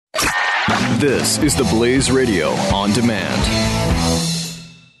This is the Blaze Radio on demand.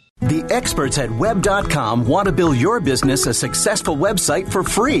 The experts at Web.com want to build your business a successful website for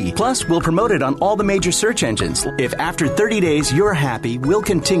free. Plus, we'll promote it on all the major search engines. If after 30 days you're happy, we'll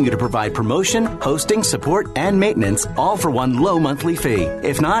continue to provide promotion, hosting, support, and maintenance, all for one low monthly fee.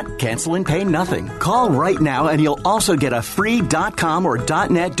 If not, cancel and pay nothing. Call right now and you'll also get a free .com or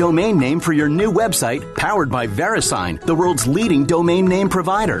 .net domain name for your new website, powered by VeriSign, the world's leading domain name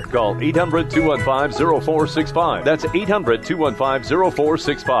provider. Call 800-215-0465. That's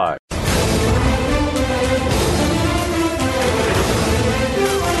 800-215-0465.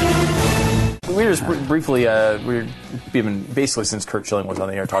 We were just briefly, we've been basically since Curt Schilling was on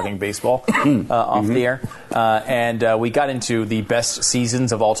the air talking baseball off the air, and we got into the best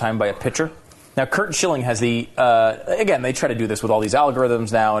seasons of all time by a pitcher. Now, Curt Schilling has the, again, they try to do this with all these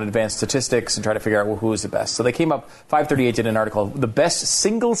algorithms now and advanced statistics and try to figure out who is the best. So they came up, 538 did an article, the best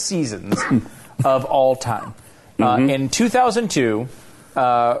single seasons of all time. In 2002,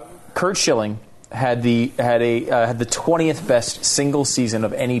 Curt Schilling had the 20th best single season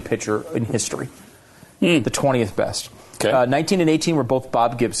of any pitcher in history. The 20th best. Okay. 19 and 18 were both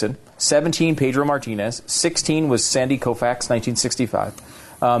Bob Gibson. 17, Pedro Martinez. 16 was Sandy Koufax, 1965.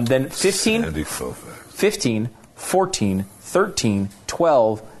 Then 15, 14, 13,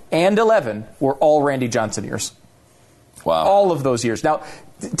 12, and 11 were all Randy Johnson years. Wow. All of those years. Now,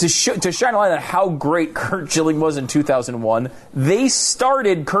 to shine a light on how great Curt Schilling was in 2001, they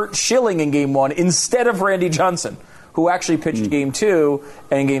started Curt Schilling in Game 1 instead of Randy Johnson, who actually pitched Game 2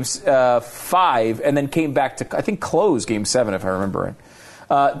 and Game 5, and then came back to, I think, close Game 7, if I remember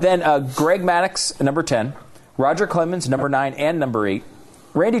right. Then Greg Maddux, number 10, Roger Clemens, number 9 and number 8,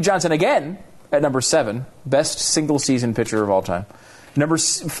 Randy Johnson again at number 7, best single-season pitcher of all time. Number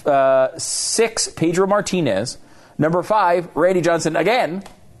 6, Pedro Martinez. Number 5, Randy Johnson again.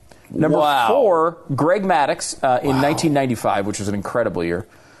 Number 4, Greg Maddux in 1995, which was an incredible year.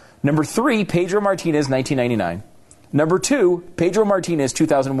 Number 3, Pedro Martinez, 1999. Number 2, Pedro Martinez,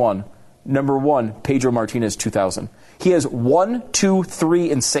 2001. Number 1, Pedro Martinez, 2000. He has 1, 2,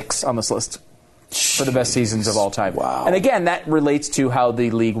 3, and 6 on this list for the best seasons of all time. Wow. And again, that relates to how the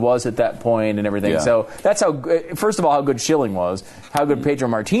league was at that point and everything. Yeah. So that's how, first of all, how good Schilling was, how good Pedro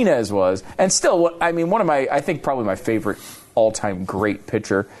Martinez was, and still, I mean, one of my, I think probably my favorite all-time great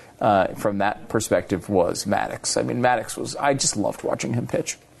pitcher from that perspective was Maddux. I mean, Maddux was, I just loved watching him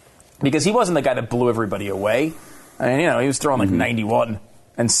pitch because he wasn't the guy that blew everybody away. I mean, you know, he was throwing like 91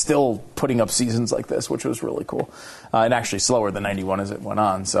 and still putting up seasons like this, which was really cool. And actually slower than 91 as it went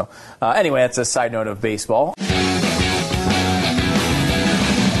on. So anyway, that's a side note of baseball.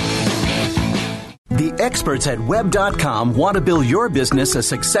 The experts at Web.com want to build your business a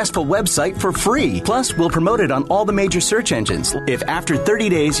successful website for free. Plus, we'll promote it on all the major search engines. If after 30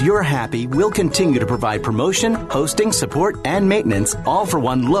 days you're happy, we'll continue to provide promotion, hosting, support, and maintenance, all for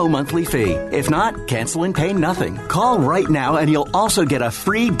one low monthly fee. If not, cancel and pay nothing. Call right now and you'll also get a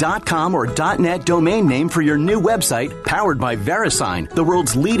free .com or .net domain name for your new website, powered by VeriSign, the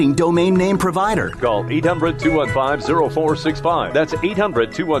world's leading domain name provider. Call 800-215-0465. That's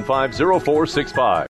 800-215-0465.